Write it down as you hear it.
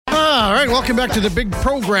All right, welcome back to the big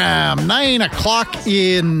program. 9 o'clock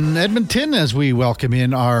in Edmonton as we welcome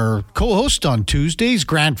in our co-host on Tuesdays,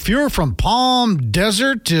 Grant Fuhr from Palm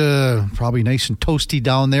Desert. Probably nice and toasty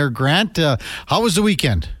down there. Grant, how was the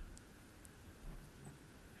weekend?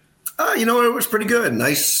 It was pretty good.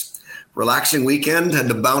 Nice, relaxing weekend. Had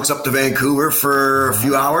to bounce up to Vancouver for a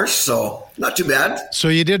few hours, so not too bad. So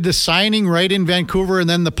you did the signing right in Vancouver and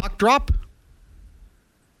then the puck drop?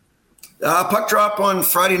 Puck drop on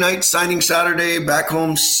Friday night, signing Saturday, back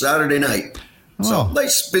home Saturday night. Oh. So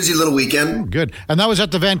nice, busy little weekend. Good. And that was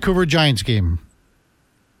at the Vancouver Giants game?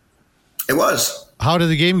 It was. How did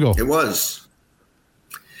the game go? It was.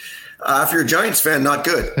 If you're a Giants fan, not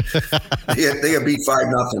good. they got beat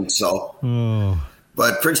 5-0. So. Oh.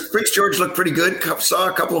 But Prince George looked pretty good. Saw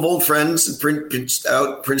a couple of old friends. Prince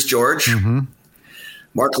George. Mm-hmm.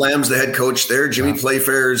 Mark Lamb's the head coach there. Jimmy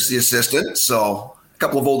Playfair's the assistant. So.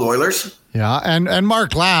 Couple of old Oilers. Yeah, and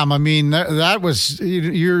Mark Lamb, I mean, that was,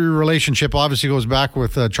 your relationship obviously goes back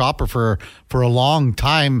with Chopper for a long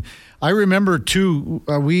time. I remember, too,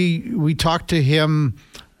 we talked to him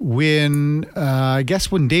when, I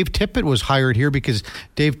guess when Dave Tippett was hired here, because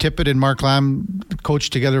Dave Tippett and Mark Lamb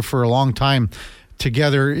coached together for a long time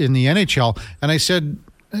together in the NHL. And I said,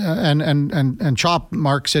 and Chop,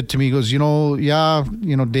 Mark said to me, he goes,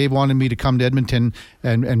 Dave wanted me to come to Edmonton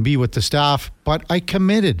and be with the staff, but I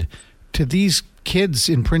committed to these kids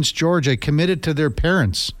in Prince George. I committed to their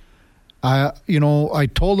parents. I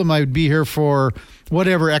told them I would be here for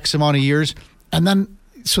whatever X amount of years. And then,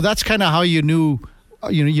 so that's kind of how you knew,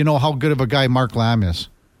 how good of a guy Mark Lamb is.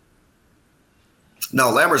 No,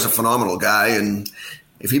 Lamber's a phenomenal guy. And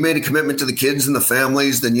if he made a commitment to the kids and the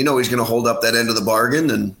families, then he's going to hold up that end of the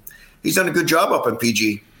bargain, and he's done a good job up in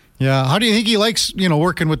PG. Yeah. How do you think he likes,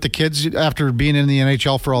 working with the kids after being in the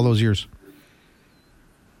NHL for all those years?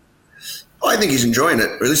 Well, I think he's enjoying it,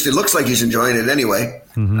 or at least it looks like he's enjoying it anyway.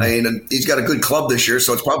 Mm-hmm. I mean, he's got a good club this year,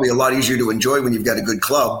 so it's probably a lot easier to enjoy when you've got a good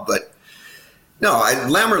club. But no,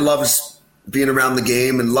 Lammer loves being around the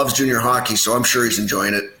game and loves junior hockey, so I'm sure he's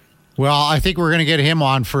enjoying it. Well, I think we're going to get him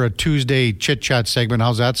on for a Tuesday chit-chat segment.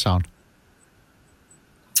 How's that sound?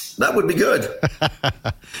 That would be good.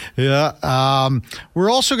 Yeah. We're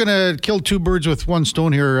also going to kill two birds with one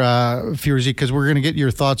stone here, Furzy, because we're going to get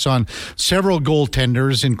your thoughts on several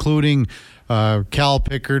goaltenders, including Cal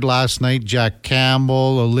Pickard last night, Jack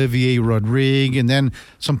Campbell, Olivier Rodrigue, and then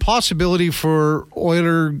some possibility for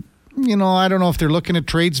Oiler. I don't know if they're looking at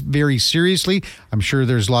trades very seriously. I'm sure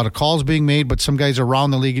there's a lot of calls being made, but some guys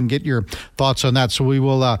around the league, and get your thoughts on that. So we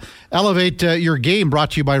will elevate your game,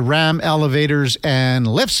 brought to you by Ram Elevators and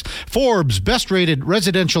Lifts, Forbes best-rated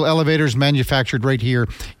residential elevators manufactured right here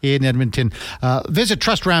in Edmonton. Visit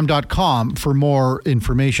trustram.com for more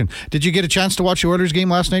information. Did you get a chance to watch the Oilers game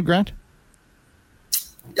last night, Grant?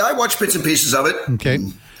 Yeah, I watched bits and pieces of it. Okay.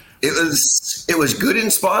 It was good in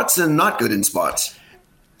spots and not good in spots.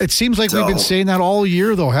 It seems like we've been saying that all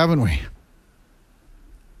year, though, haven't we?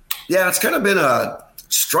 Yeah, it's kind of been a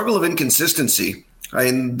struggle of inconsistency. I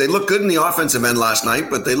mean, they looked good in the offensive end last night,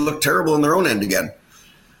 but they looked terrible in their own end again.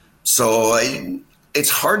 So it's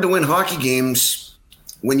hard to win hockey games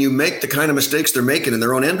when you make the kind of mistakes they're making in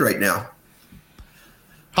their own end right now.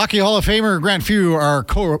 Hockey Hall of Famer Grant Fuhr, our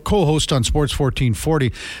co-host on Sports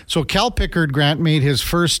 1440. So Cal Pickard, Grant, made his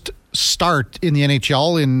first start in the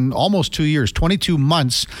NHL in almost 2 years, 22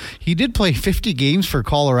 months. He did play 50 games for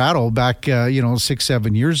Colorado back,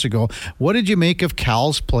 6-7 years ago. What did you make of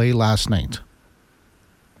Cal's play last night?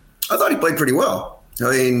 I thought he played pretty well.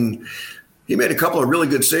 I mean, he made a couple of really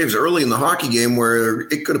good saves early in the hockey game where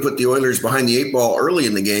it could have put the Oilers behind the 8 ball early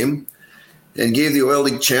in the game and gave the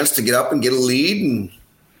Oilers a chance to get up and get a lead. And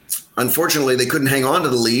unfortunately, they couldn't hang on to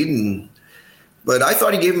the lead. But I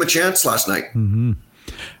thought he gave him a chance last night. Mm-hmm.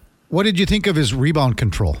 What did you think of his rebound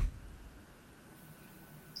control?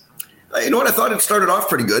 You know what? I thought it started off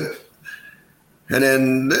pretty good. And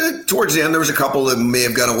then towards the end, there was a couple that may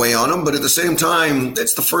have got away on him. But at the same time,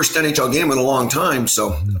 it's the first NHL game in a long time.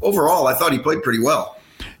 So overall, I thought he played pretty well.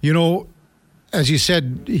 As you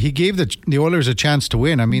said, he gave the Oilers a chance to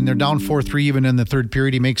win. I mean, they're down 4-3 even in the third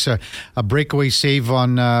period. He makes a breakaway save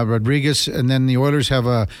on Rodriguez, and then the Oilers have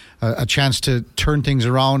a chance to turn things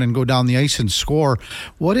around and go down the ice and score.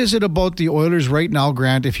 What is it about the Oilers right now,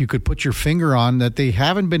 Grant, if you could put your finger on, that they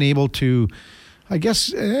haven't been able to, I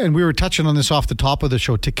guess, and we were touching on this off the top of the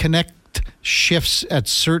show, to connect shifts at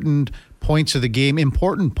certain points of the game,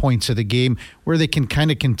 important points of the game, where they can kind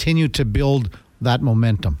of continue to build that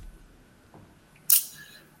momentum?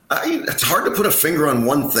 It's hard to put a finger on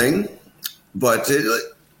one thing, but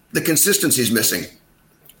the consistency is missing.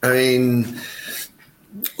 I mean,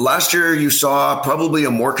 last year you saw probably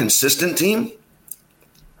a more consistent team,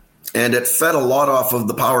 and it fed a lot off of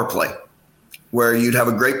the power play, where you'd have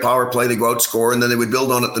a great power play, they go out, score, and then they would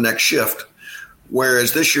build on it the next shift.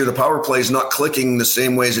 Whereas this year, the power play is not clicking the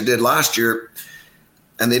same way as it did last year,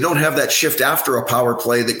 and they don't have that shift after a power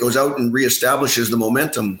play that goes out and reestablishes the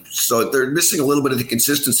momentum. So they're missing a little bit of the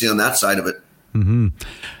consistency on that side of it. Mm-hmm.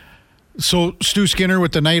 So Stu Skinner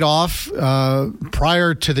with the night off,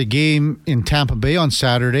 prior to the game in Tampa Bay on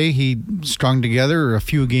Saturday, he strung together a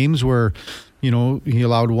few games where, he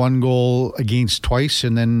allowed 1 goal against twice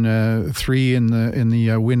and then 3 in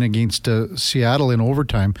the win against Seattle in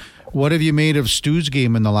overtime. What have you made of Stu's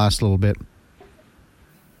game in the last little bit?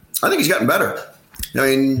 I think he's gotten better. I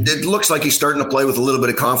mean, it looks like he's starting to play with a little bit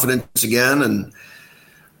of confidence again, and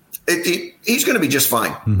he's going to be just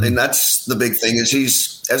fine. Mm-hmm. And that's the big thing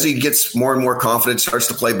is as he gets more and more confident, starts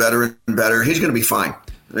to play better and better, he's going to be fine.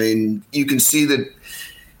 I mean, you can see that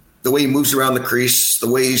the way he moves around the crease, the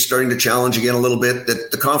way he's starting to challenge again a little bit,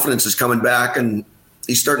 that the confidence is coming back and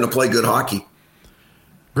he's starting to play good hockey.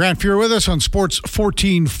 Grant Fuhr with us on Sports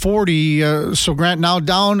 1440. So, Grant, now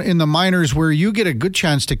down in the minors where you get a good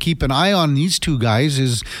chance to keep an eye on these two guys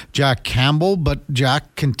is Jack Campbell, but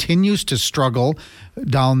Jack continues to struggle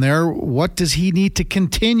down there. What does he need to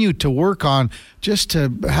continue to work on just to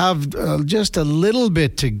have just a little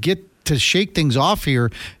bit to get to shake things off here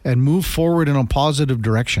and move forward in a positive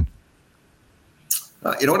direction?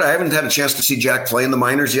 You know what? I haven't had a chance to see Jack play in the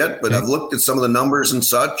minors yet, but I've looked at some of the numbers and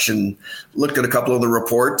such and looked at a couple of the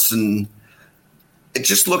reports, and it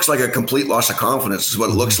just looks like a complete loss of confidence is what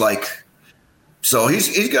it looks like. So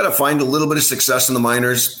he's got to find a little bit of success in the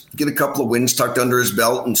minors, get a couple of wins tucked under his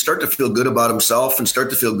belt, and start to feel good about himself and start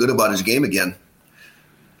to feel good about his game again.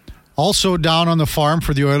 Also down on the farm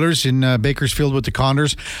for the Oilers in Bakersfield with the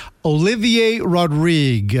Condors, Olivier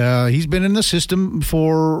Rodrigue. He's been in the system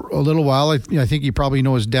for a little while. I think you probably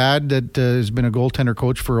know his dad that has been a goaltender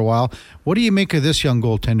coach for a while. What do you make of this young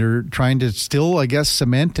goaltender trying to still, I guess,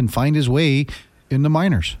 cement and find his way in the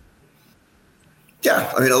minors?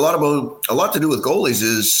 Yeah, I mean, a lot to do with goalies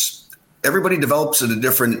is everybody develops at a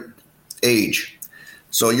different age.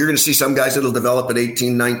 So you're going to see some guys that'll develop at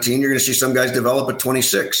 18, 19. You're going to see some guys develop at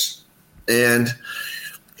 26. And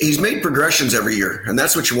he's made progressions every year, and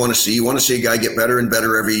that's what you want to see. You want to see a guy get better and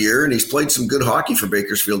better every year, and he's played some good hockey for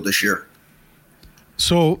Bakersfield this year.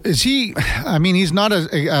 So is he, I mean, he's not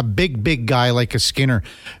a big guy like a Skinner.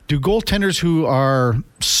 Do goaltenders who are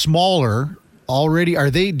smaller already,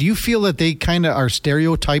 do you feel that they kind of are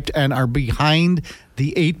stereotyped and are behind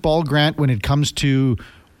the 8-ball, Grant, when it comes to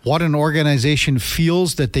what an organization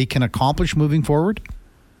feels that they can accomplish moving forward?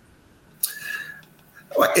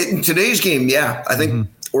 In today's game, yeah. I think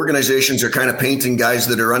organizations are kind of painting guys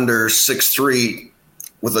that are under 6'3"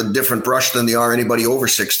 with a different brush than they are anybody over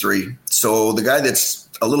 6'3". So the guy that's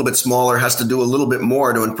a little bit smaller has to do a little bit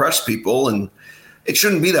more to impress people, and it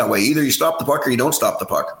shouldn't be that way. Either you stop the puck or you don't stop the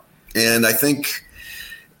puck. And I think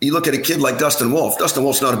you look at a kid like Dustin Wolf. Dustin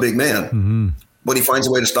Wolf's not a big man, but he finds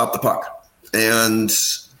a way to stop the puck. And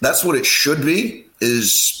that's what it should be.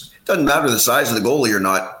 It doesn't matter the size of the goalie or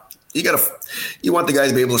not. You want the guy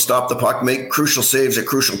to be able to stop the puck, make crucial saves at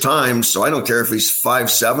crucial times. So I don't care if he's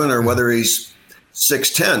 5'7" or whether he's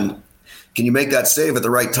 6'10". Can you make that save at the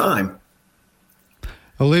right time?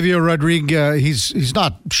 Olivier Rodrigue, he's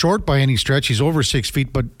not short by any stretch. He's over 6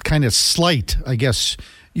 feet, but kind of slight, I guess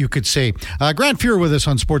you could say. Grant Fuhr with us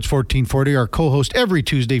on Sports 1440, our co-host every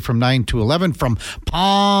Tuesday from 9 to 11 from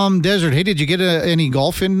Palm Desert. Hey, did you get any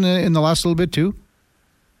golf in the last little bit too?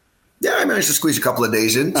 Yeah, I managed to squeeze a couple of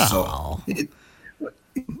days in. Oh. So,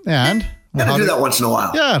 and I do that once in a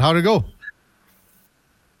while. Yeah, and how'd it go?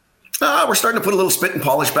 We're starting to put a little spit and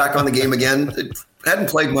polish back on the game again. It hadn't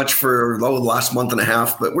played much for the last month and a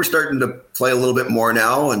half, but we're starting to play a little bit more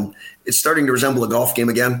now, and it's starting to resemble a golf game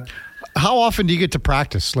again. How often do you get to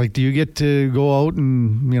practice? Like, do you get to go out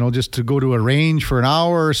and, just to go to a range for an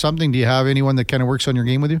hour or something? Do you have anyone that kind of works on your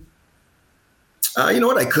game with you? You know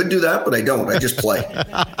what? I could do that, but I don't. I just play.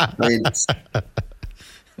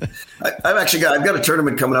 I've got a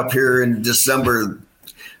tournament coming up here in December,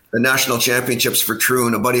 the national championships for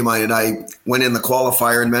Troon. A buddy of mine and I went in the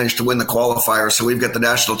qualifier and managed to win the qualifier. So we've got the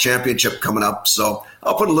national championship coming up. So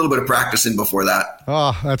I'll put a little bit of practice in before that.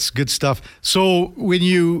 Oh, that's good stuff. So when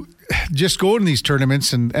you just go in these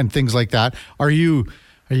tournaments and things like that, are you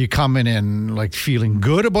coming in like feeling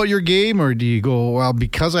good about your game, or do you go, well,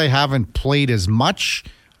 because I haven't played as much,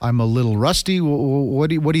 I'm a little rusty? What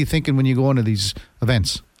are you thinking when you go into these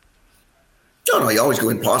events? No, you always go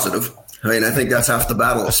in positive. I mean, I think that's half the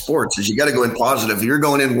battle of sports is you got to go in positive. You're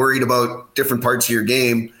going in worried about different parts of your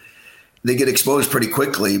game. they get exposed pretty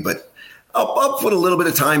quickly. But I'll put a little bit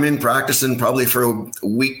of time in practicing, probably for a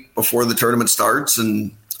week before the tournament starts,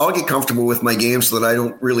 and I'll get comfortable with my game so that I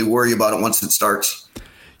don't really worry about it once it starts.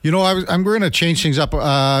 I'm going to change things up,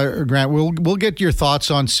 Grant. We'll get your thoughts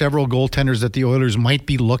on several goaltenders that the Oilers might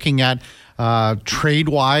be looking at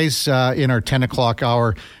trade-wise in our 10 o'clock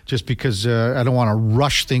hour, just because I don't want to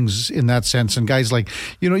rush things in that sense. And guys like,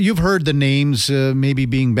 you've heard the names maybe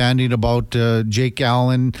being bandied about, Jake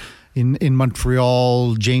Allen in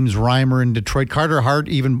Montreal, James Reimer in Detroit, Carter Hart,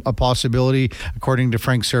 even a possibility, according to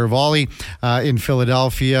Frank Saravalli, in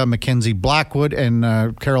Philadelphia, Mackenzie Blackwood, and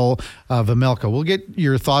Karel Vejmelka. We'll get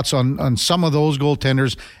your thoughts on some of those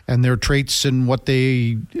goaltenders and their traits and what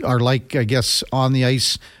they are like, I guess, on the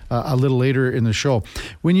ice a little later in the show.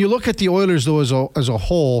 When you look at the Oilers, though, as a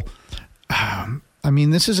whole,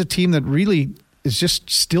 this is a team that really is just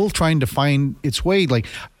still trying to find its way. Like,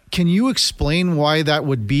 can you explain why that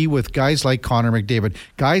would be with guys like Connor McDavid,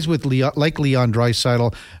 guys with like Leon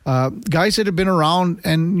Draisaitl, guys that have been around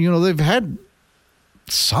and, they've had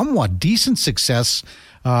somewhat decent success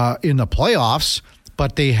in the playoffs,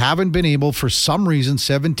 but they haven't been able, for some reason,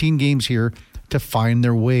 17 games here, to find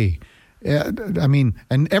their way.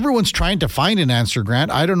 And everyone's trying to find an answer,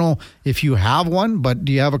 Grant. I don't know if you have one, but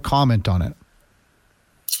do you have a comment on it?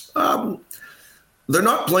 They're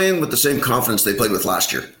not playing with the same confidence they played with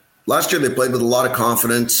last year. Last year, they played with a lot of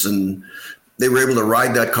confidence, and they were able to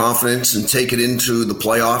ride that confidence and take it into the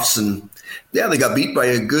playoffs. And, yeah, they got beat by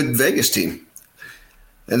a good Vegas team.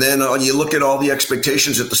 And then you look at all the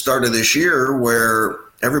expectations at the start of this year where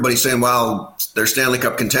everybody's saying, well, they're Stanley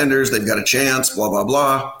Cup contenders, they've got a chance, blah, blah,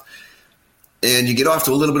 blah. And you get off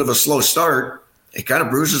to a little bit of a slow start. It kind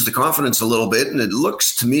of bruises the confidence a little bit, and it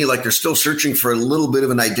looks to me like they're still searching for a little bit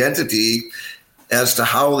of an identity as to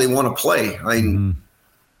how they want to play.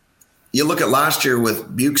 You look at last year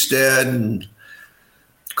with Bukestad and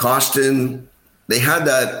Costin, they had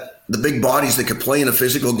the big bodies that could play in a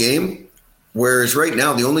physical game, whereas right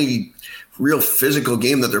now the only real physical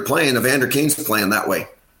game that they're playing, Evander Kane's playing that way.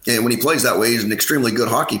 And when he plays that way, he's an extremely good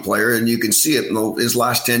hockey player, and you can see it in his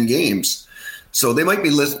last 10 games. So they might be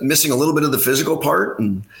missing a little bit of the physical part,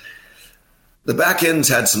 and the back end's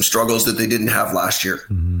had some struggles that they didn't have last year.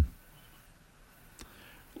 Mm-hmm.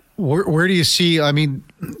 Where do you see,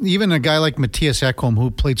 even a guy like Matthias Ekholm,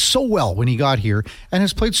 who played so well when he got here and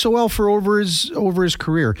has played so well for over his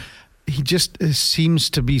career, he just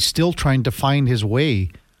seems to be still trying to find his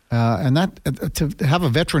way. And that to have a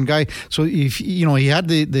veteran guy, so if he had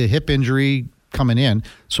the hip injury coming in,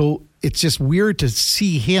 so it's just weird to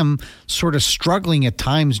see him sort of struggling at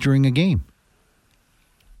times during a game.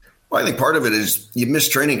 Well, I think part of it is you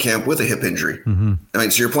missed training camp with a hip injury. Mm-hmm.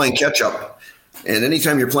 So you're playing catch up. And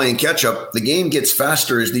anytime you're playing catch up, the game gets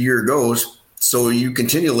faster as the year goes. So you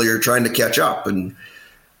continually are trying to catch up. And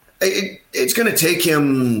it's going to take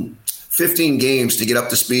him 15 games to get up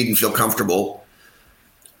to speed and feel comfortable.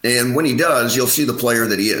 And when he does, you'll see the player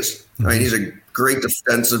that he is. Mm-hmm. He's a great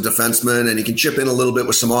defensive defenseman, and he can chip in a little bit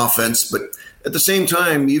with some offense. But at the same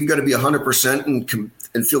time, you've got to be 100%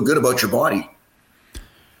 and feel good about your body.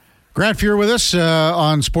 Grant Fuhr with us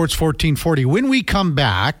on Sports 1440. When we come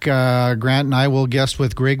back, Grant and I will guest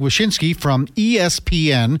with Greg Wyshynski from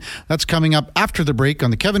ESPN. That's coming up after the break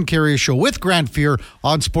on the Kevin Karius Show with Grant Fuhr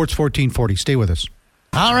on Sports 1440. Stay with us.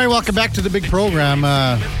 All right, welcome back to the big program.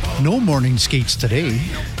 No morning skates today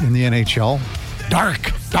in the NHL.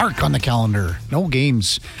 Dark on the calendar. No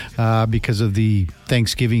games because of the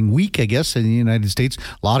Thanksgiving week, I guess, in the United States.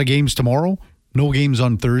 A lot of games tomorrow. No games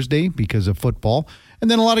on Thursday because of football. And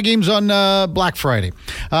then a lot of games on Black Friday.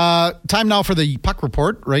 Time now for the Puck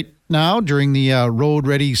Report right now during the Road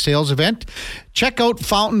Ready sales event. Check out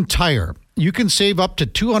Fountain Tire. You can save up to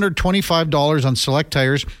 $225 on select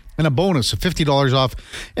tires and a bonus of $50 off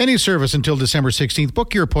any service until December 16th.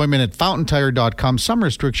 Book your appointment at fountaintire.com. Some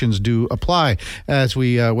restrictions do apply. As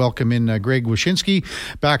we welcome in Greg Wyshynski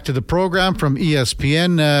back to the program from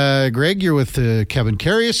ESPN. Greg, you're with Kevin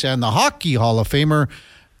Karius and the Hockey Hall of Famer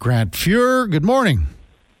Grant Fuhr. Good morning.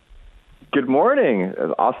 Good morning.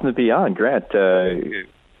 Awesome to be on, Grant. It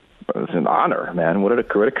was an honor, man. What a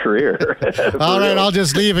career. All right, I'll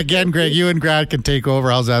just leave again, Greg. You and Grant can take over.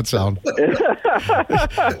 How's that sound?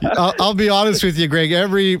 I'll be honest with you, Greg.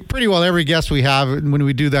 Pretty well every guest we have, when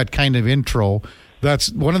we do that kind of intro,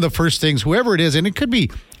 that's one of the first things, whoever it is, and it could be,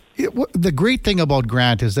 the great thing about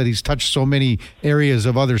Grant is that he's touched so many areas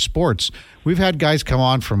of other sports. We've had guys come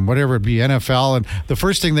on from whatever it be, NFL, and the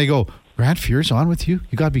first thing they go, Grant Fuhr's on with you?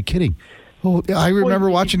 You got to be kidding. Oh, I remember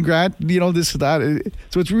watching Grant, this and that.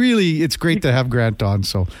 So it's great to have Grant on.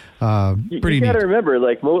 So pretty You got to neat. remember,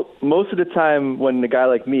 like most of the time when a guy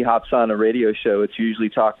like me hops on a radio show, it's usually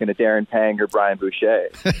talking to Darren Pang or Brian Boucher,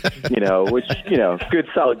 which, good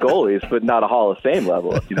solid goalies, but not a Hall of Fame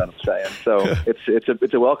level, if you know what I'm saying. So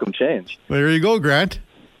it's a welcome change. There you go, Grant.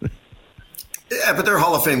 Yeah, but they're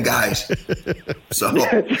Hall of Fame guys. So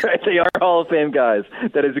That's right. They are Hall of Fame guys.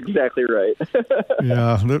 That is exactly right.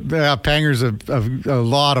 Yeah, Panger's a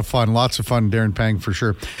lot of fun. Lots of fun, Darren Pang, for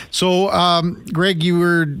sure. So, Greg, you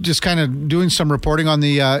were just kind of doing some reporting on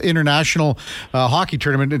the international hockey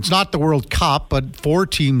tournament. It's not the World Cup, but 4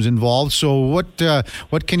 teams involved. So what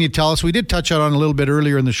can you tell us? We did touch on a little bit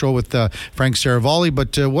earlier in the show with Frank Saravalli,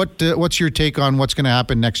 but what's your take on what's going to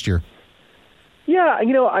happen next year? Yeah,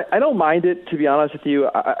 I don't mind it, to be honest with you.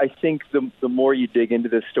 I think the more you dig into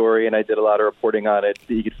this story, and I did a lot of reporting on it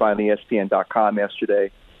that you could find on ESPN.com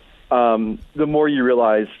yesterday, the more you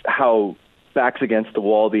realize how backs against the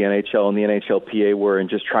wall the NHL and the NHLPA were in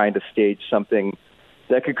just trying to stage something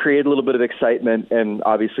that could create a little bit of excitement and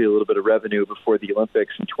obviously a little bit of revenue before the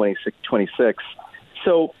Olympics in 2026.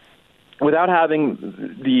 So without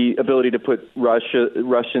having the ability to put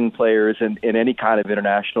Russian players in any kind of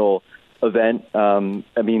international event.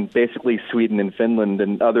 Basically Sweden and Finland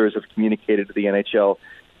and others have communicated to the NHL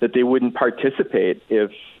that they wouldn't participate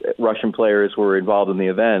if Russian players were involved in the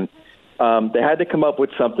event. They had to come up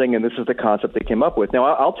with something, and this is the concept they came up with. Now,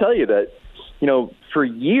 I'll tell you that, for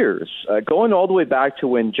years, going all the way back to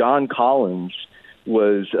when John Collins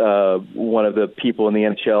was one of the people in the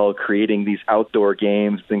NHL creating these outdoor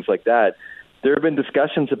games, things like that, there have been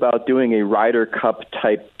discussions about doing a Ryder Cup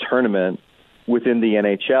type tournament within the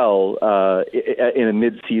NHL in a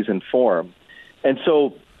mid-season form. And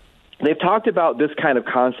so they've talked about this kind of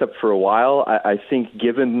concept for a while. I think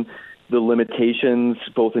given the limitations,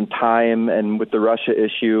 both in time and with the Russia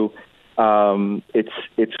issue,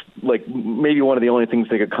 it's like maybe one of the only things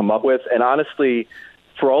they could come up with. And honestly,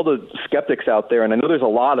 for all the skeptics out there, and I know there's a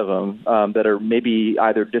lot of them that are maybe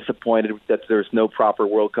either disappointed that there's no proper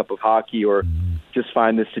World Cup of hockey or just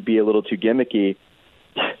find this to be a little too gimmicky.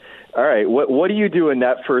 All right, what do you do in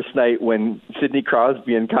that first night when Sidney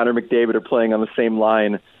Crosby and Connor McDavid are playing on the same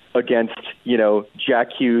line against, Jack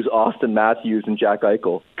Hughes, Austin Matthews, and Jack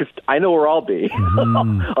Eichel? Because I know where I'll be.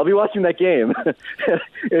 I'll be watching that game.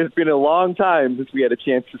 It's been a long time since we had a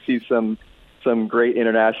chance to see some great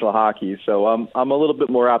international hockey. So I'm a little bit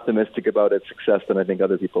more optimistic about its success than I think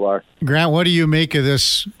other people are. Grant, what do you make of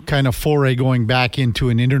this kind of foray going back into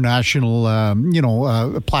an international,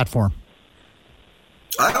 platform?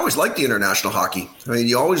 I always like the international hockey. I mean,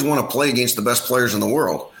 you always want to play against the best players in the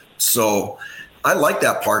world. So I like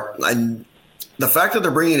that part. And the fact that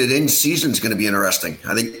they're bringing it in season is going to be interesting.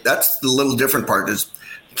 I think that's the little different part is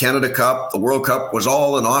Canada Cup, the World Cup was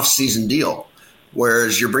all an off-season deal,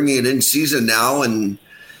 whereas you're bringing it in season now, and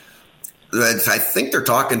I think they're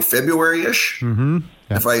talking February-ish,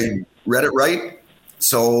 if I read it right.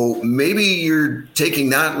 So maybe you're taking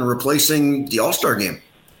that and replacing the All-Star game.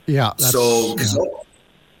 Yeah.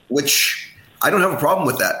 Which I don't have a problem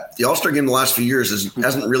with that. The All-Star game the last few years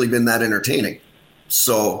hasn't really been that entertaining.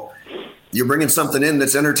 So you're bringing something in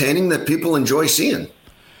that's entertaining that people enjoy seeing.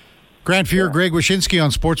 Grant Fuhr, Greg Wyshynski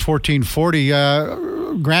on Sports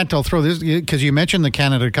 1440. Grant, I'll throw this because you mentioned the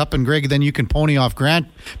Canada Cup, and Greg, then you can pony off Grant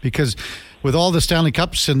because with all the Stanley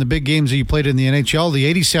Cups and the big games that you played in the NHL, the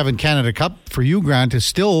 87 Canada Cup for you, Grant, is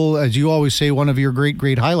still, as you always say, one of your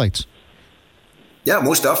great highlights. Yeah,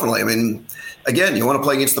 most definitely. I mean, again, you want to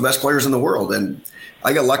play against the best players in the world. And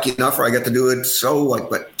I got lucky enough where I got to do it. So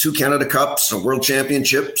 2 Canada Cups, a World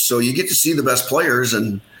Championship. So you get to see the best players,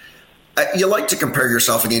 and you like to compare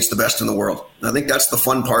yourself against the best in the world. I think that's the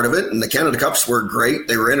fun part of it. And the Canada Cups were great.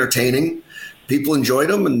 They were entertaining. People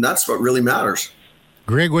enjoyed them, and that's what really matters.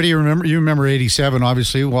 Greg, what do you remember? You remember 87,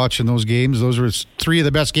 obviously, watching those games. Those were 3 of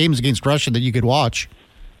the best games against Russia that you could watch.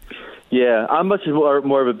 Yeah, I'm much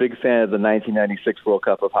more of a big fan of the 1996 World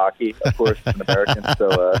Cup of hockey, of course, as an American.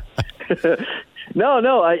 So,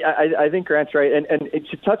 no, I think Grant's right. And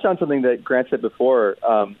to touch on something that Grant said before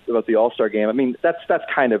about the All-Star game, I mean, that's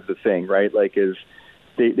kind of the thing, right? Like, is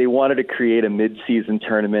they wanted to create a mid-season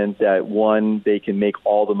tournament that, one, they can make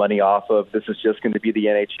all the money off of. This is just going to be the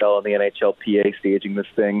NHL and the NHLPA staging this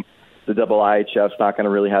thing. The IIHF's not going to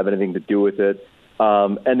really have anything to do with it.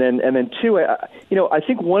 And then two, I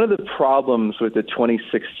think one of the problems with the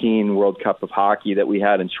 2016 World Cup of Hockey that we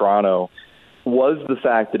had in Toronto was the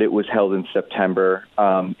fact that it was held in September.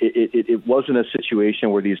 It wasn't a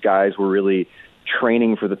situation where these guys were really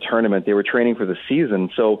training for the tournament. They were training for the season.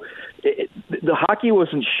 So the hockey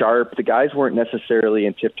wasn't sharp. The guys weren't necessarily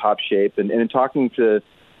in tip-top shape. And in talking to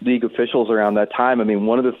league officials around that time, I mean,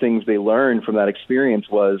 one of the things they learned from that experience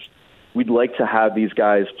was we'd like to have these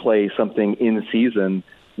guys play something in season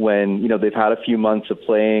when, they've had a few months of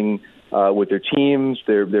playing with their teams,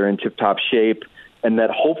 they're in tip-top shape, and that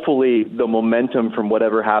hopefully the momentum from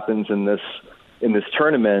whatever happens in this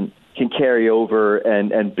tournament can carry over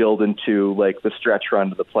and build into like the stretch run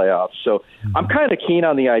to the playoffs. So I'm kind of keen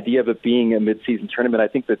on the idea of it being a midseason tournament. I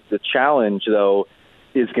think that the challenge, though,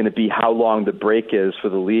 is going to be how long the break is for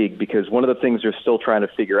the league, because one of the things they're still trying to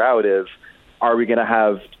figure out is, are we going to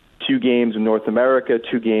have 2 games in North America,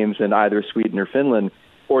 2 games in either Sweden or Finland,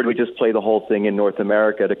 or do we just play the whole thing in North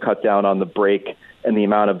America to cut down on the break and the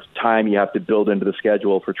amount of time you have to build into the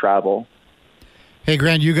schedule for travel? Hey,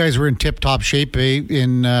 Grant, you guys were in tip-top shape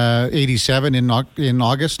in 87 in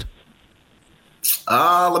August?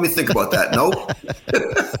 Let me think about that. Nope.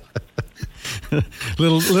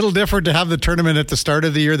 little different to have the tournament at the start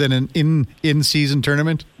of the year than an in-season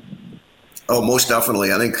tournament? Oh, most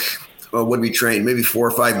definitely. I think what we trained, maybe 4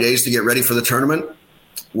 or 5 days to get ready for the tournament,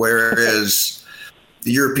 whereas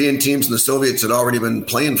the European teams and the Soviets had already been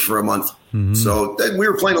playing for a month. Mm-hmm. So we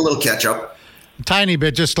were playing a little catch-up. Tiny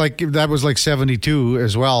bit, just like that was like 72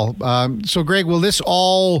 as well. So, Greg, will this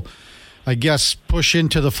all, I guess, push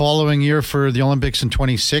into the following year for the Olympics in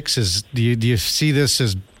 26? Do you see this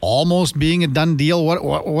as almost being a done deal?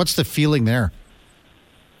 What's the feeling there?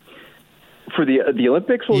 For the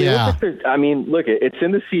Olympics? Well, yeah. The Olympics, I mean, look, it's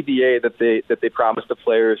in the CBA that they promised the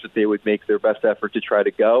players that they would make their best effort to try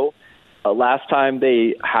to go. Last time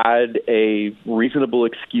they had a reasonable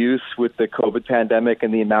excuse with the COVID pandemic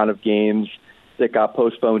and the amount of games that got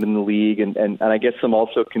postponed in the league, and I guess some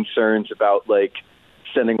also concerns about like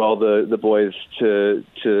sending all the boys to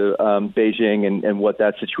Beijing and what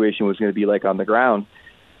that situation was going to be like on the ground.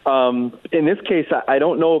 In this case, I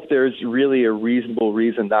don't know if there's really a reasonable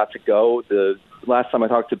reason not to go. The last time I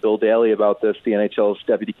talked to Bill Daly about this, the NHL's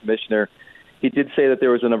deputy commissioner, he did say that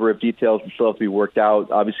there was a number of details that still have to be worked out.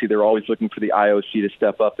 Obviously, they're always looking for the IOC to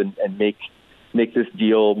step up and make this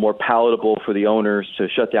deal more palatable for the owners to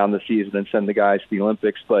shut down the season and send the guys to the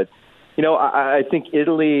Olympics. But, I think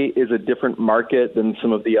Italy is a different market than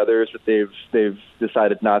some of the others that they've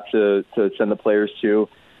decided not to send the players to.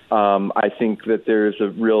 I think that there's a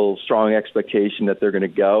real strong expectation that they're going to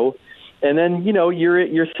go. And then,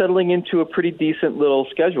 you're settling into a pretty decent little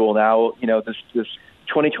schedule now. This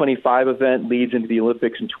 2025 event leads into the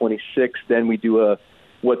Olympics in 26. Then we do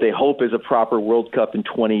what they hope is a proper World Cup in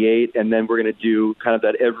 28. And then we're going to do kind of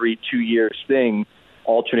that every 2 years thing,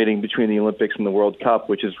 alternating between the Olympics and the World Cup,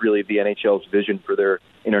 which is really the NHL's vision for their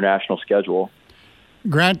international schedule.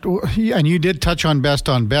 Grant, and you did touch on best,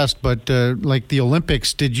 but like the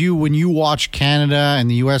Olympics, when you watch Canada and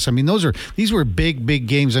the U.S., I mean, these were big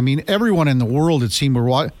games. I mean, everyone in the world, it seemed,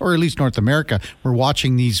 or at least North America, were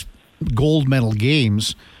watching these gold medal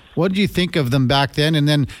games. What did you think of them back then, and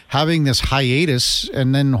then having this hiatus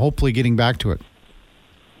and then hopefully getting back to it?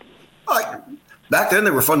 Back then,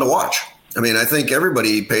 they were fun to watch. I mean, I think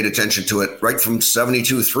everybody paid attention to it right from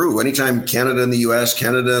 72 through. Anytime Canada and the U.S.,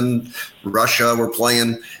 Canada and Russia were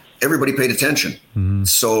playing, everybody paid attention. Mm-hmm.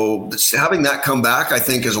 So having that come back, I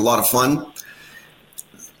think, is a lot of fun.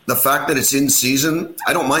 The fact that it's in season,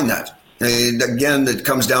 I don't mind that. And again, it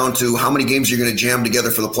comes down to how many games you're going to jam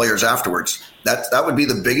together for the players afterwards. That would be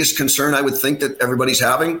the biggest concern I would think that everybody's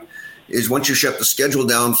having, is once you shut the schedule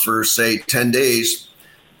down for, say, 10 days,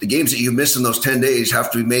 the games that you miss in those 10 days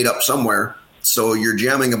have to be made up somewhere. So you're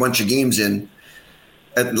jamming a bunch of games in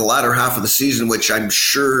at the latter half of the season, which I'm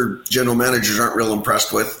sure general managers aren't real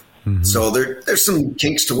impressed with. Mm-hmm. So there's some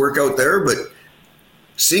kinks to work out there, but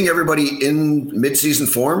seeing everybody in midseason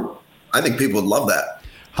form, I think people would love that.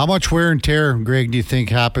 How much wear and tear, Greg, do you think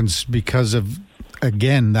happens because of,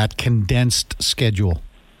 again, that condensed schedule?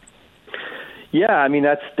 Yeah, I mean,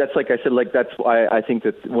 that's like I said, like that's why I think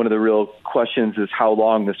that one of the real questions is how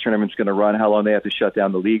long this tournament's going to run, how long they have to shut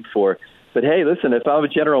down the league for. But hey, listen, if I'm a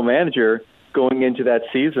general manager going into that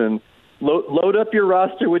season, load up your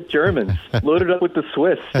roster with Germans, load it up with the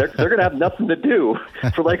Swiss. They're going to have nothing to do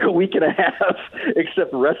for like a week and a half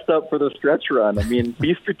except rest up for the stretch run. I mean,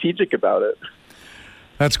 be strategic about it.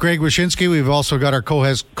 That's Greg Wyshynski. We've also got our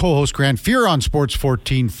co-host Grant Fuhr on Sports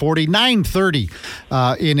 1440,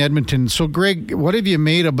 9:30 in Edmonton. So, Greg, what have you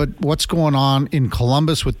made about what's going on in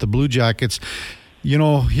Columbus with the Blue Jackets?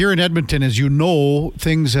 Here in Edmonton, as you know,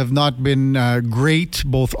 things have not been great,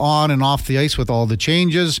 both on and off the ice with all the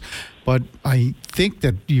changes. But I think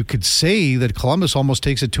that you could say that Columbus almost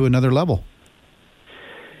takes it to another level.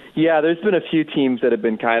 Yeah, there's been a few teams that have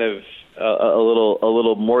been kind of a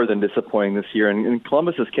little more than disappointing this year. And in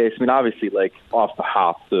Columbus's case, I mean, obviously, like off the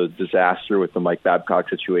hop, the disaster with the Mike Babcock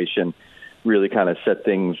situation really kind of set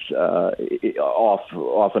things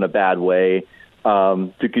off in a bad way.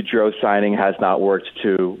 The Gaudreau signing has not worked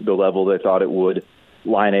to the level they thought it would.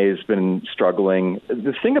 Laine has been struggling.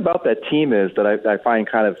 The thing about that team is that I find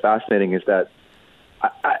kind of fascinating is that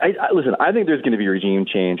listen, I think there's going to be regime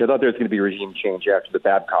change. I thought there was going to be regime change after the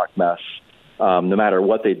Babcock mess, no matter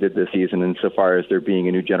what they did this season, insofar as there being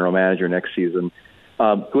a new general manager next season.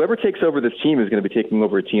 Whoever takes over this team is going to be taking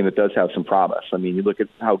over a team that does have some promise. I mean, you look at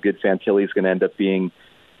how good Fantilli is going to end up being,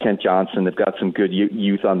 Kent Johnson. They've got some good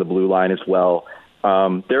youth on the blue line as well.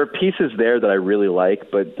 There are pieces there that I really like,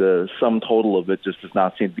 but the sum total of it just does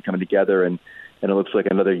not seem to be coming together, and it looks like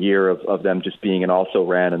another year of them just being an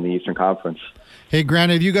also-ran in the Eastern Conference. Hey,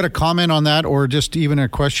 Grant, have you got a comment on that, or just even a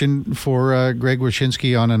question for Greg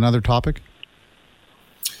Wyshynski on another topic?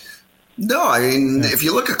 No, I mean, if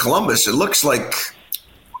you look at Columbus, it looks like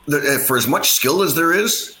for as much skill as there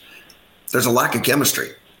is, there's a lack of chemistry.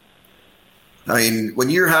 I mean, when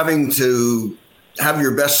you're having to have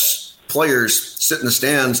your best players sit in the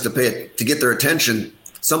stands to get their attention,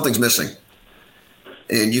 something's missing.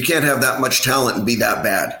 And you can't have that much talent and be that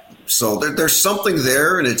bad. So there's something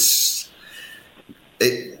there, and it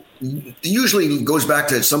usually goes back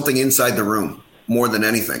to something inside the room more than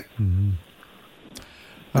anything. Mm-hmm.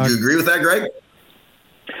 Do you agree with that, Greg?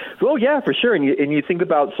 Well, yeah, for sure. And you think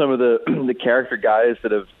about some of the character guys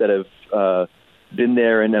that have been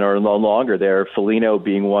there and are no longer there. Foligno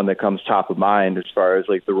being one that comes top of mind as far as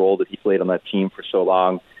like the role that he played on that team for so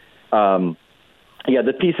long.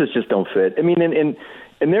 The pieces just don't fit. I mean,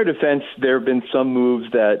 in their defense, there have been some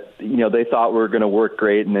moves that they thought were going to work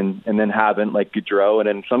great and then haven't, like Gaudreau, and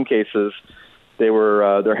in some cases they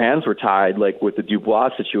were their hands were tied, like with the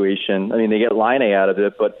Dubois situation. I mean, they get Laine out of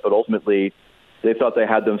it, but ultimately they thought they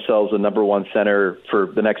had themselves a number one center for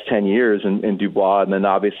the next 10 years in Dubois, and then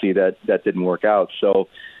obviously that didn't work out. So,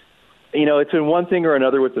 it's been one thing or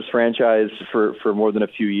another with this franchise for more than a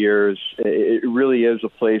few years. It really is a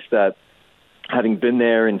place that, having been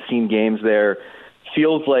there and seen games there,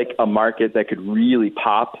 feels like a market that could really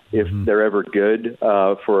pop if they're ever good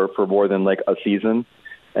for more than like a season.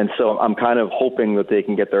 And so I'm kind of hoping that they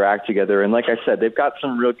can get their act together. And like I said, they've got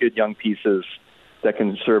some real good young pieces that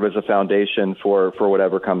can serve as a foundation for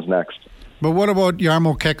whatever comes next. But what about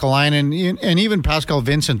Jarmo Kekalainen and even Pascal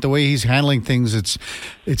Vincent, the way he's handling things?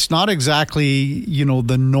 It's not exactly,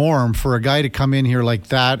 the norm for a guy to come in here like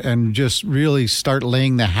that and just really start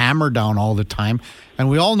laying the hammer down all the time. And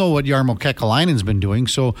we all know what Jarmo Kekalainen's been doing.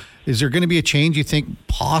 So is there going to be a change, you think,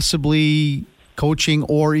 possibly coaching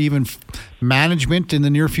or even management in the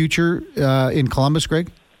near future in Columbus,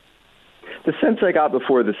 Greg? The sense I got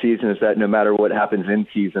before the season is that no matter what happens in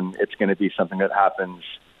season, it's going to be something that happens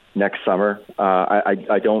next summer.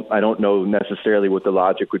 I don't know necessarily what the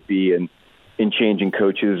logic would be in changing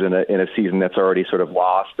coaches in a season that's already sort of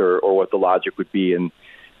lost, or what the logic would be in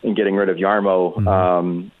getting rid of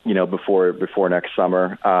Jarmo, before next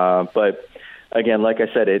summer. But again, like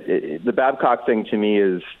I said, the Babcock thing to me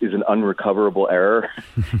is an unrecoverable error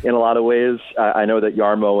in a lot of ways. I know that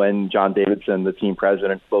Jarmo and John Davidson, the team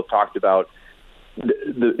president, both talked about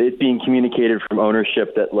it being communicated from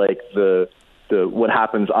ownership that like the what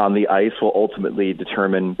happens on the ice will ultimately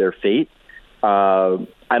determine their fate. I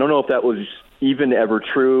don't know if that was even ever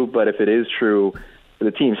true, but if it is true,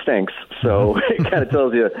 the team stinks. So it kind of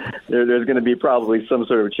tells you there's going to be probably some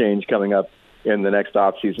sort of change coming up in the next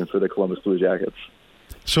offseason for the Columbus Blue Jackets.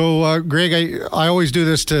 So, Greg, I always do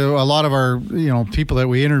this to a lot of our people that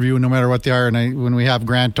we interview, no matter what they are. And when we have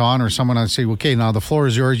Grant on or someone, I say, okay, now the floor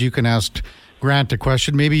is yours. You can ask Grant a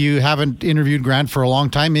question. Maybe you haven't interviewed Grant for a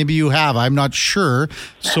long time. Maybe you have. I'm not sure.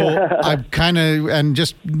 So I'm kind of, and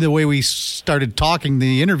just the way we started talking,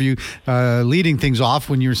 the interview, leading things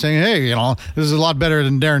off when you were saying, hey, this is a lot better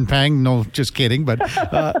than Darren Pang. No, just kidding. But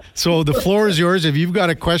so the floor is yours. If you've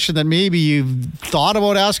got a question that maybe you've thought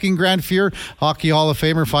about asking Grant Fuhr, Hockey Hall of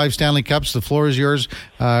Famer, 5 Stanley Cups, the floor is yours.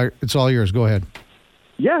 It's all yours. Go ahead.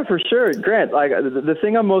 Yeah, for sure. Grant, like the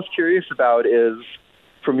thing I'm most curious about is,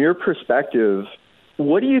 from your perspective,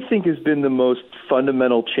 what do you think has been the most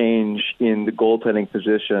fundamental change in the goaltending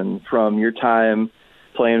position from your time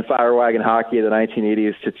playing Fire Wagon hockey in the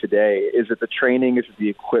 1980s to today? Is it the training? Is it the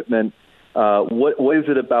equipment? What is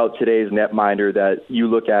it about today's netminder that you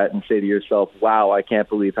look at and say to yourself, wow, I can't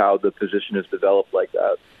believe how the position has developed like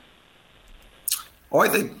that? Oh, I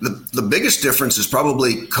think the biggest difference is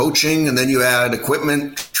probably coaching, and then you add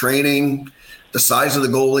equipment, training, the size of the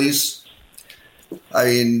goalies. I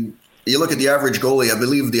mean, you look at the average goalie, I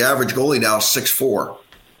believe the average goalie now is 6'4".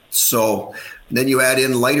 So then you add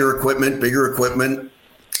in lighter equipment, bigger equipment.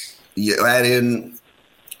 You add in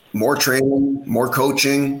more training, more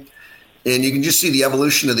coaching, and you can just see the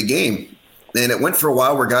evolution of the game. And it went for a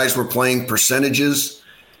while where guys were playing percentages.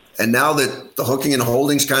 And now that the hooking and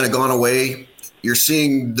holding's kind of gone away, you're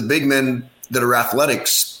seeing the big men that are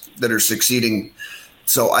athletics that are succeeding.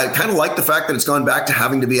 So I kind of like the fact that it's gone back to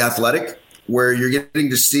having to be athletic, where you're getting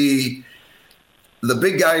to see the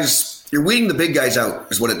big guys. You're weeding the big guys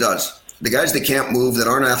out is what it does. The guys that can't move, that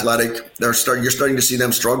aren't athletic, you're starting to see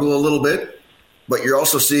them struggle a little bit. But you're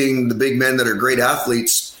also seeing the big men that are great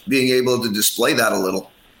athletes being able to display that a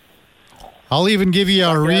little. I'll even give you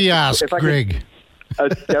a re-ask, Greg. I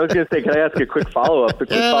was going to say, can I ask a quick follow-up? The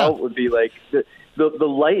quick follow-up would be like the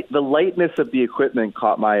lightness of the equipment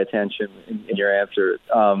caught my attention in your answer.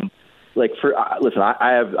 Listen,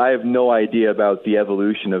 I have no idea about the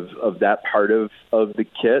evolution of that part of the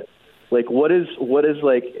kit. Like, what is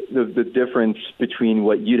like the difference between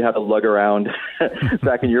what you'd have to lug around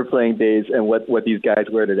back in your playing days and what these guys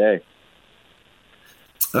wear today?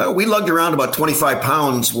 We lugged around about 25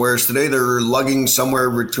 pounds, whereas today they're lugging somewhere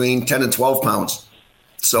between 10 and 12 pounds.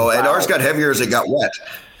 So, and ours got heavier as it got wet.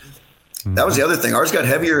 That was the other thing. Ours got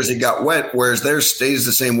heavier as it got wet, whereas theirs stays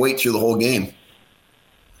the same weight through the whole game.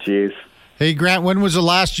 Jeez. Hey, Grant, when was the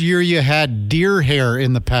last year you had deer hair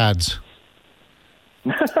in the pads?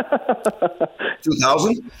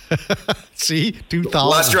 2000. See, 2000.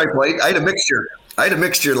 Last year I played, I had a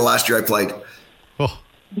mixture the last year I played. Oh.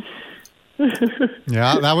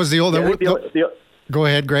 Yeah, that was the old. Go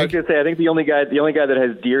ahead, Greg. I was going to say, I think the only guy that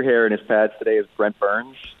has deer hair in his pads today is Brent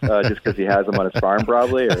Burns, just because he has them on his farm,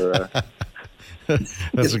 probably. Or,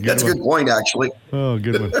 That's a good point, actually. Oh,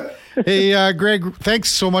 good one. Hey, Greg, thanks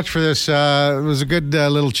so much for this. It was a good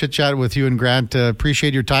little chit chat with you and Grant.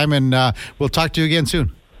 Appreciate your time, and we'll talk to you again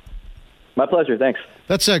soon. My pleasure. Thanks.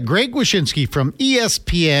 That's Greg Wyshynski from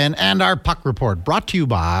ESPN and our Puck Report, brought to you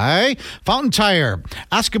by Fountain Tire.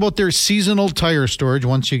 Ask about their seasonal tire storage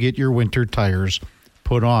once you get your winter tires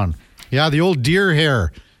put on. Yeah, the old deer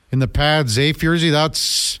hair in the pads, Furzy, that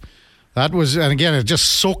was, and again, it just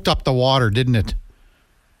soaked up the water, didn't it?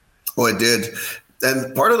 Oh, it did.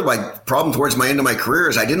 And part of my problem towards my end of my career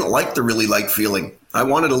is I didn't like the really light feeling. I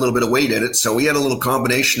wanted a little bit of weight in it, so we had a little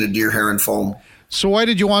combination of deer hair and foam. So why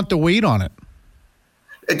did you want the weight on it?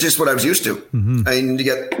 It's just what I was used to. Mm-hmm. I mean, you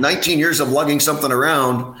get 19 years of lugging something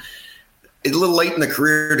around, it's a little late in the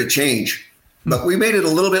career to change. But we made it a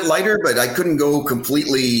little bit lighter, but I couldn't go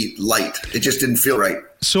completely light. It just didn't feel right.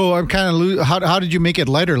 So I'm kind of how did you make it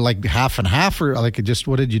lighter? Like half and half, or like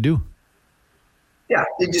what did you do? Yeah,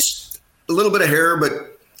 it just a little bit of hair,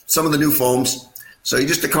 but some of the new foams. So you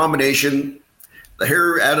just a combination. The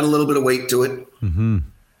hair added a little bit of weight to it. Mm-hmm.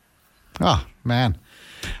 Oh, man.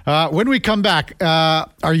 When we come back,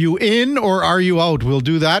 are you in or are you out? We'll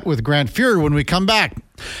do that with Grant Fuhr when we come back.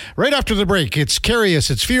 Right after the break, it's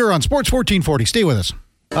Karius, it's Fuhr on Sports 1440. Stay with us.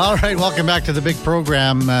 All right, welcome back to the big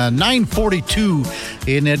program. 9:42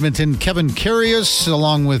 in Edmonton. Kevin Karius,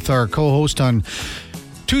 along with our co-host on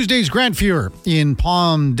Tuesday's Grant Fuhr in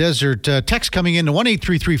Palm Desert. Text coming in to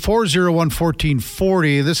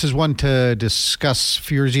 1-833-401-1440. This is one to discuss,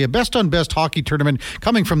 Furzy. A best-on-best hockey tournament,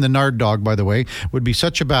 coming from the Nard Dog, by the way, would be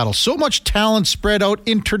such a battle. So much talent spread out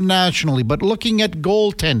internationally, but looking at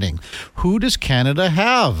goaltending, who does Canada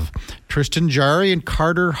have? Tristan Jarry and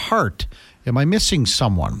Carter Hart. Am I missing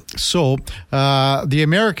someone? So the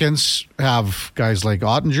Americans have guys like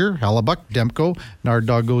Ottinger, Hellebuck, Demko, Nard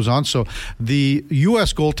Dog goes on. So the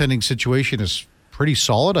U.S. goaltending situation is pretty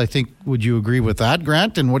solid. I think. Would you agree with that,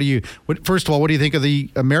 Grant? And first of all, what do you think of the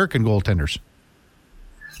American goaltenders?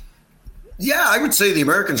 Yeah, I would say the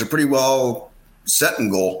Americans are pretty well set in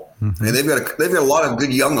goal. Mm-hmm. I mean, they've got a lot of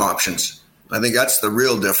good young options. I think that's the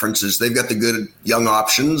real difference. Is they've got the good young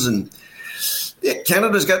options and. Yeah,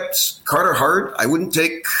 Canada's got Carter Hart. I wouldn't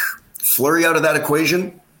take Fleury out of that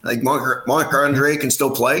equation. Like Marc-Andre can still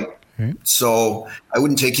play. Okay. So I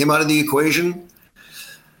wouldn't take him out of the equation.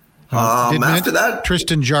 After that,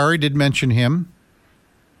 Tristan Jarry did mention him.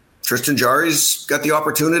 Tristan Jarry's got the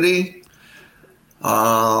opportunity.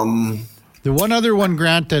 The one other one,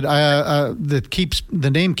 Grant, that the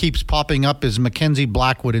name keeps popping up is Mackenzie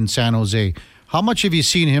Blackwood in San Jose. How much have you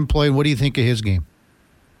seen him play, and what do you think of his game?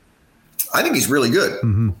 I think he's really good.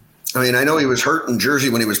 Mm-hmm. I mean, I know he was hurt in Jersey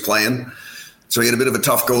when he was playing, so he had a bit of a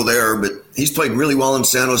tough go there, but he's played really well in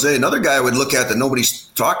San Jose. Another guy I would look at that nobody's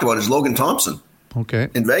talked about is Logan Thompson. Okay.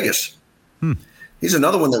 In Vegas. He's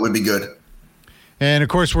another one that would be good. And, of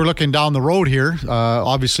course, we're looking down the road here,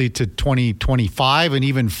 obviously to 2025 and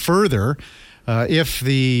even further. If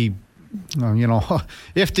the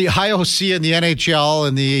if the IOC and the NHL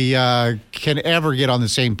and the can ever get on the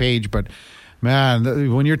same page, but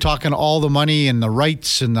man, when you're talking all the money and the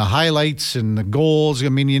rights and the highlights and the goals, I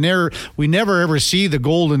mean, we never ever see the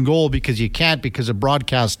golden goal because you can't because of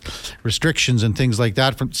broadcast restrictions and things like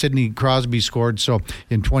that. From Sidney Crosby scored so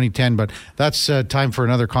in 2010, but that's time for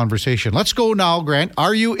another conversation. Let's go now, Grant.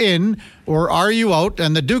 Are you in or are you out?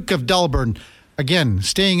 And the Duke of Delburn, again,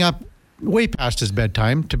 staying up way past his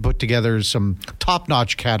bedtime to put together some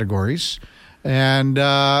top-notch categories, and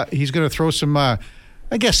he's going to throw some.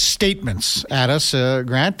 Statements at us,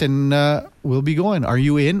 Grant, and we'll be going. Are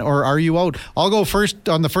you in or are you out? I'll go first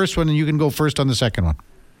on the first one, and you can go first on the second one.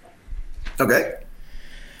 Okay.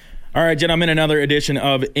 All right, gentlemen, another edition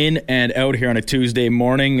of In and Out here on a Tuesday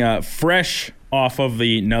morning. Fresh off of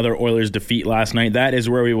another Oilers defeat last night. That is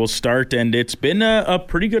where we will start, and it's been a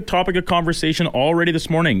pretty good topic of conversation already this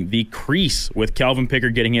morning. The crease with Calvin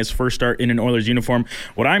Pickard getting his first start in an Oilers uniform.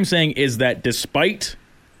 What I'm saying is that despite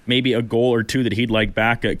maybe a goal or two that he'd like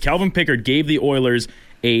back, Calvin Pickard gave the Oilers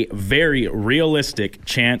a very realistic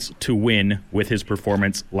chance to win with his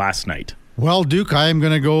performance last night. Well, Duke, I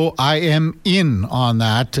am in on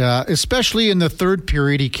that, especially in the third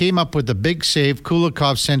period. He came up with a big save.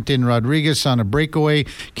 Kulikov sent in Rodriguez on a breakaway,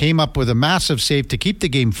 came up with a massive save to keep the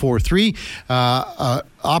game 4-3.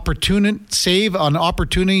 Save on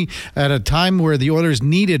opportunity at a time where the Oilers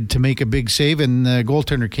needed to make a big save, and the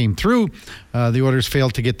goaltender came through. The Oilers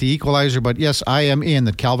failed to get the equalizer, but yes, I am in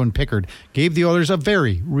that Calvin Pickard gave the Oilers a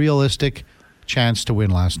very realistic chance to win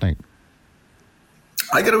last night.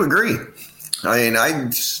 I got to agree. I mean,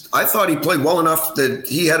 I thought he played well enough that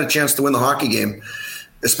he had a chance to win the hockey game,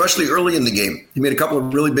 especially early in the game. He made a couple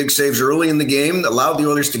of really big saves early in the game that allowed the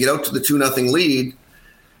Oilers to get out to the 2-0 lead.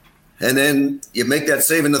 And then you make that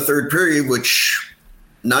save in the third period, which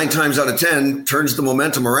 9 times out of 10 turns the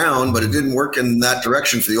momentum around, but it didn't work in that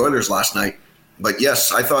direction for the Oilers last night. But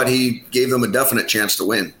yes, I thought he gave them a definite chance to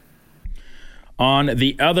win. On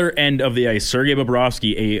the other end of the ice, Sergei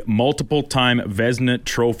Bobrovsky, a multiple-time Vezina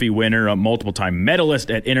Trophy winner, a multiple-time medalist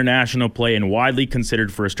at international play, and widely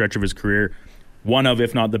considered for a stretch of his career one of,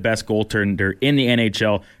 if not the best goaltender in the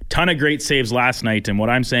NHL. Ton of great saves last night, and what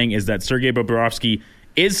I'm saying is that Sergei Bobrovsky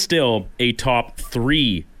is still a top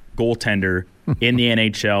 3 goaltender in the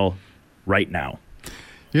NHL right now.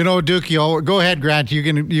 You know, Duke, go ahead, Grant. You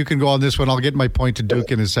can go on this one. I'll get my point to Duke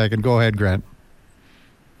in a second. Go ahead, Grant.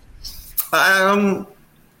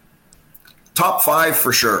 Top 5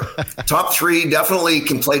 for sure. Top 3 definitely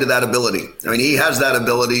can play to that ability. I mean, he has that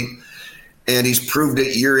ability, and he's proved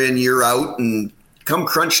it year in, year out. And come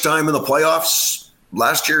crunch time in the playoffs,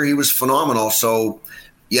 last year he was phenomenal. So,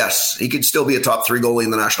 yes, he could still be a top 3 goalie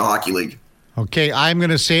in the National Hockey League. Okay, I'm going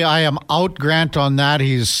to say I am out, Grant, on that.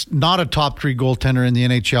 He's not a top 3 goaltender in the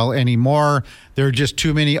NHL anymore. There are just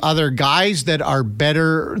too many other guys that are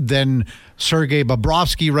better than Sergei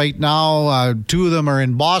Bobrovsky right now. 2 of them are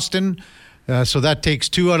in Boston. So that takes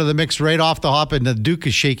 2 out of the mix right off the hop, and the Duke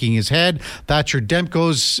is shaking his head. Thatcher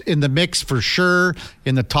Demko's in the mix for sure,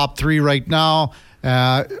 in the top 3 right now.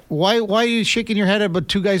 Why are you shaking your head about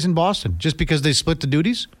 2 guys in Boston? Just because they split the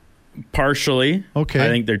duties? Partially. Okay. I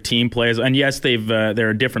think their team plays, and yes, they're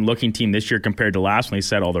a different looking team this year compared to last when they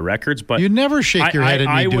set all the records. But you never shake your head at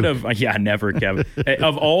me, I would have, never, Kevin.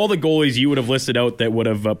 Of all the goalies you would have listed out that would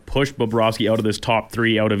have pushed Bobrovsky out of this top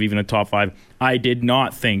 3, out of even a top 5, I did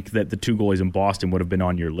not think that the 2 goalies in Boston would have been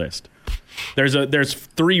on your list. There's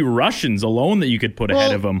 3 Russians alone that you could put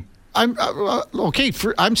ahead of him. I'm okay.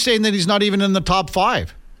 I'm saying that he's not even in the top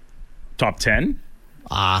 5. Top 10?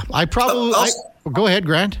 Go ahead,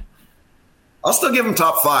 Grant. I'll still give him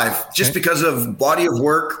top 5 just because of body of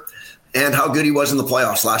work and how good he was in the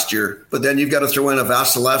playoffs last year. But then you've got to throw in a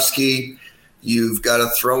Vasilevsky. You've got to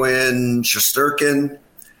throw in Shesterkin.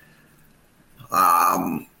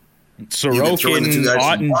 Sorokin,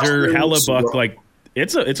 Ottinger, Hellebuck. Like,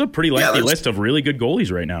 it's a pretty lengthy list of really good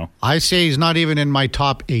goalies right now. I say he's not even in my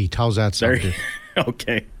top 8. How's that sound?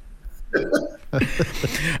 Okay.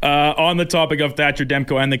 On the topic of Thatcher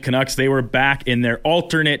Demko and the Canucks, they were back in their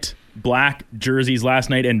alternate black jerseys last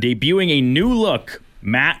night and debuting a new look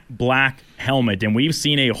matte black helmet. And we've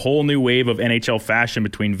seen a whole new wave of NHL fashion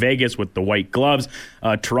between Vegas with the white gloves,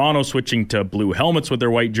 Toronto switching to blue helmets with their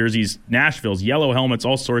white jerseys, Nashville's yellow helmets,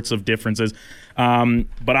 all sorts of differences.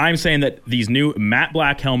 But I'm saying that these new matte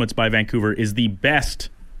black helmets by Vancouver is the best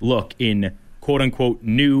look in quote-unquote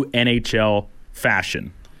new NHL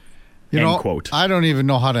fashion. End quote. I don't even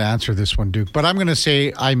know how to answer this one, Duke, but I'm going to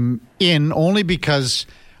say I'm in only because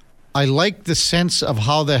I like the sense of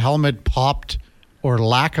how the helmet popped or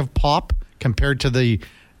lack of pop compared to the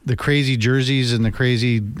the crazy jerseys and the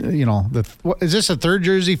crazy, is this a third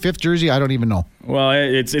jersey, fifth jersey? I don't even know. Well,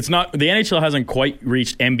 it's not. The NHL hasn't quite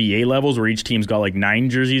reached NBA levels where each team's got like 9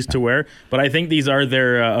 jerseys to wear, but I think these are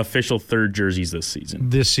their official third jerseys this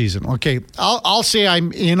season. Okay, I'll say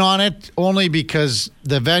I'm in on it only because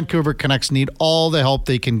the Vancouver Canucks need all the help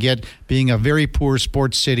they can get, being a very poor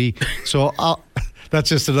sports city. So that's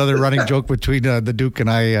just another running joke between the Duke and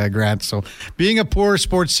I, Grant. So being a poor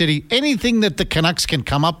sports city, anything that the Canucks can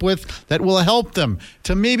come up with that will help them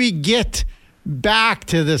to maybe get back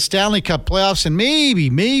to the Stanley Cup playoffs and maybe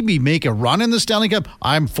make a run in the Stanley Cup,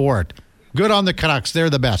 I'm for it. Good on the Canucks. They're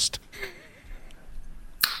the best.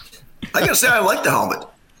 I gotta say, I like the helmet.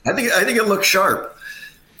 I think it looks sharp.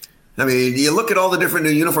 I mean, you look at all the different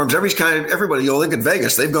new uniforms. Everybody, you'll look at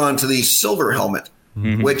Vegas. They've gone to the silver helmet,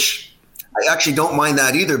 which I actually don't mind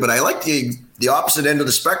that either. But I like the opposite end of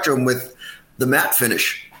the spectrum with the matte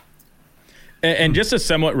finish. And just a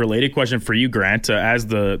somewhat related question for you, Grant, as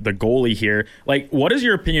the goalie here. Like, what is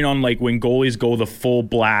your opinion on like when goalies go the full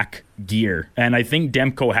black gear? And I think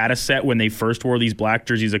Demko had a set when they first wore these black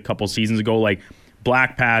jerseys a couple seasons ago, like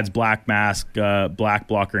black pads, black mask, black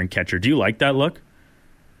blocker, and catcher. Do you like that look?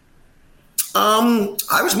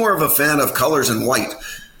 I was more of a fan of colors and white,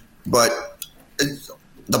 but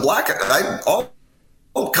the black,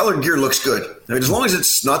 all colored gear looks good. I mean, as long as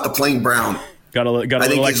it's not the plain brown. I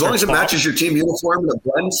think as long as it matches your team uniform and it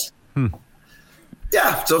blends.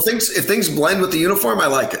 Yeah, so if things blend with the uniform, I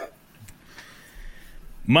like it.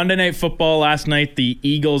 Monday Night Football last night, the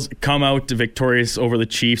Eagles come out victorious over the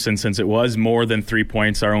Chiefs, and since it was more than 3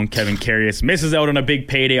 points, our own Kevin Karius misses out on a big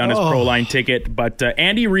payday on his Pro Line ticket. But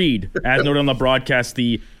Andy Reid, as noted on the broadcast,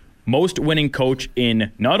 the most winning coach in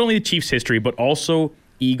not only the Chiefs' history, but also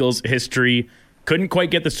Eagles' history. Couldn't quite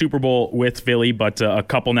get the Super Bowl with Philly, but a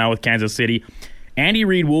couple now with Kansas City. Andy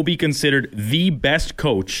Reid will be considered the best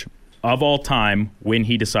coach of all time when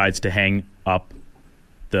he decides to hang up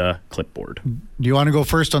the clipboard. Do you want to go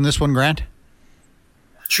first on this one, Grant?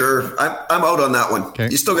 Sure. I'm out on that one. Okay.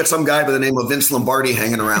 You still got some guy by the name of Vince Lombardi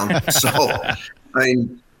hanging around. So, I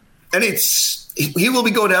mean, and he will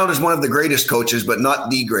be go down as one of the greatest coaches, but not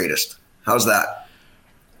the greatest. How's that?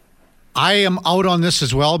 I am out on this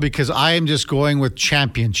as well because I am just going with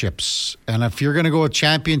championships. And if you're going to go with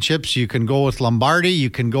championships, you can go with Lombardi. You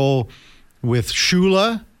can go with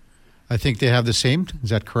Shula. I think they have the same. Is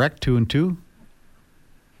that correct? 2-2?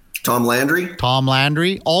 Tom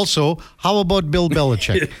Landry. Also, how about Bill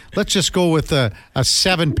Belichick? Let's just go with a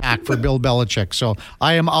 7-pack for Bill Belichick. So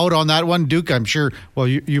I am out on that one. Duke, I'm sure, well,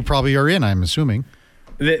 you probably are in, I'm assuming.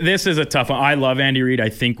 This is a tough one. I love Andy Reid. I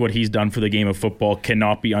think what he's done for the game of football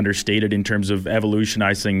cannot be understated in terms of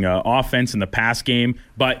evolutionizing offense in the pass game.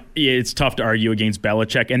 But it's tough to argue against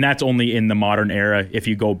Belichick, and that's only in the modern era. If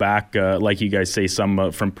you go back, like you guys say,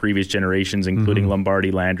 some from previous generations, including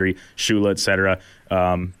Lombardi, Landry, Shula, etc.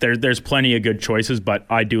 There's plenty of good choices, but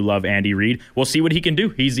I do love Andy Reid. We'll see what he can do.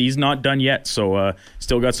 He's not done yet, so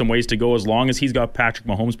still got some ways to go. As long as he's got Patrick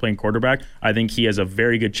Mahomes playing quarterback, I think he has a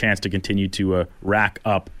very good chance to continue to rack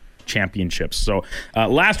up championships. So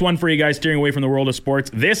last one for you guys, steering away from the world of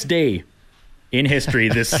sports. This day in history,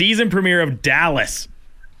 the season premiere of Dallas,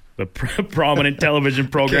 the prominent television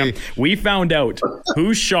program. Okay. We found out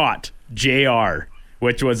who shot JR,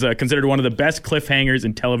 which was considered one of the best cliffhangers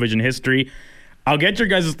in television history. I'll get your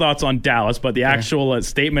guys' thoughts on Dallas, but the actual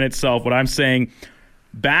statement itself, what I'm saying,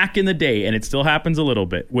 back in the day, and it still happens a little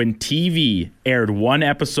bit, when TV aired one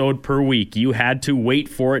episode per week, you had to wait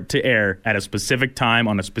for it to air at a specific time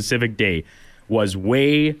on a specific day, was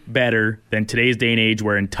way better than today's day and age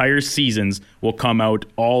where entire seasons will come out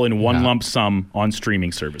all in one lump sum on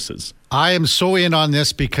streaming services. I am so in on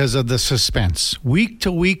this because of the suspense.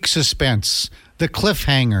 Week-to-week suspense, the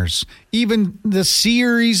cliffhangers, even the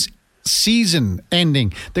season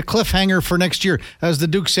ending, the cliffhanger for next year. As the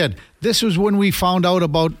Duke said, this was when we found out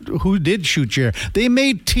about who did shoot Jer. They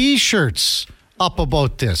made T-shirts up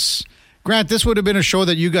about this. Grant, this would have been a show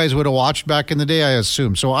that you guys would have watched back in the day, I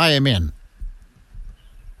assume. So I am in.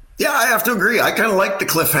 Yeah, I have to agree. I kind of like the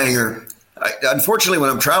cliffhanger. Unfortunately,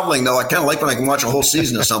 when I'm traveling, though, I kind of like when I can watch a whole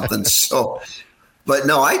season of something. But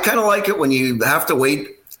no, I kind of like it when you have to wait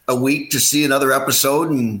a week to see another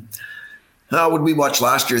episode. And what did we watch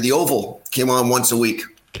last year? The Oval came on once a week.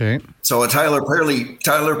 Okay. So a Tyler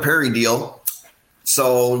Perry deal.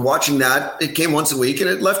 So watching that, it came once a week, and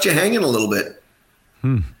it left you hanging a little bit.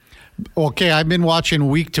 Okay, I've been watching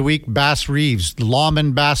week to week Bass Reeves,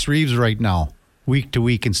 Lawman Bass Reeves right now, week to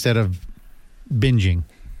week instead of binging.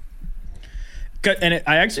 And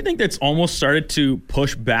I actually think that's almost started to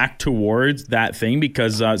push back towards that thing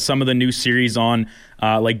because some of the new series on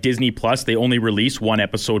like Disney Plus, they only release one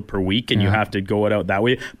episode per week and you have to go it out that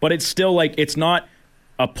way. But it's still like, it's not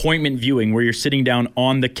appointment viewing where you're sitting down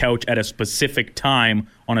on the couch at a specific time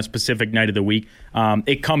on a specific night of the week.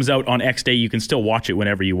 It comes out on X day. You can still watch it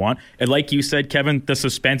whenever you want. And like you said, Kevin, the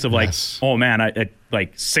suspense of like, oh man, at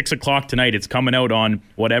like 6 o'clock tonight, it's coming out on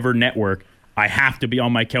whatever network. I have to be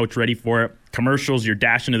on my couch ready for it. Commercials, you're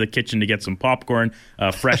dashing to the kitchen to get some popcorn,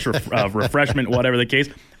 fresh refreshment, whatever the case.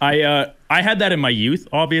 I had that in my youth,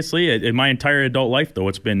 obviously. In my entire adult life, though,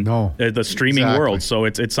 it's been the streaming world. So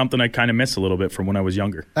it's something I kind of miss a little bit from when I was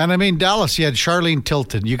younger. And I mean, Dallas, you had Charlene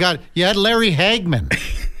Tilton. You had Larry Hagman.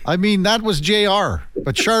 I mean, that was JR.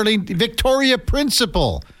 But Charlene, Victoria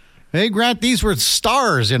Principal. Hey, Grant, these were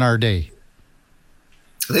stars in our day.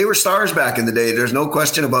 They were stars back in the day. There's no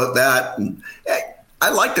question about that. And, I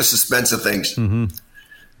like the suspense of things. Mm-hmm.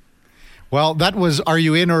 Well, that was Are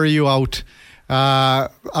You In or Are You Out? A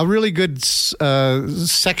really good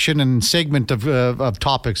section and segment of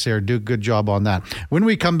topics there. Do a good job on that. When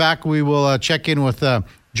we come back, we will check in with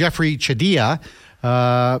Jeffrey Chadia,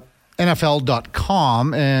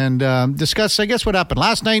 NFL.com, and discuss, I guess, what happened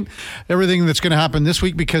last night, everything that's going to happen this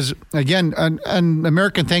week, because, again, an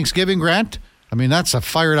American Thanksgiving, Grant, I mean, that's a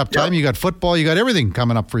fired up time. Yep. You got football, you got everything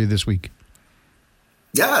coming up for you this week.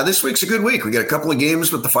 Yeah, this week's a good week. We got a couple of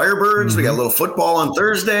games with the Firebirds. Mm-hmm. We got a little football on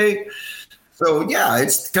Thursday. So, yeah,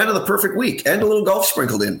 it's kind of the perfect week. And a little golf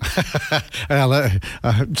sprinkled in.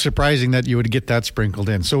 Surprising that you would get that sprinkled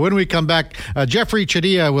in. So when we come back, Jeffrey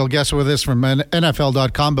Chadia will guest with us from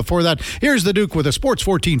NFL.com. Before that, here's the Duke with a Sports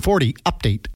 1440 update.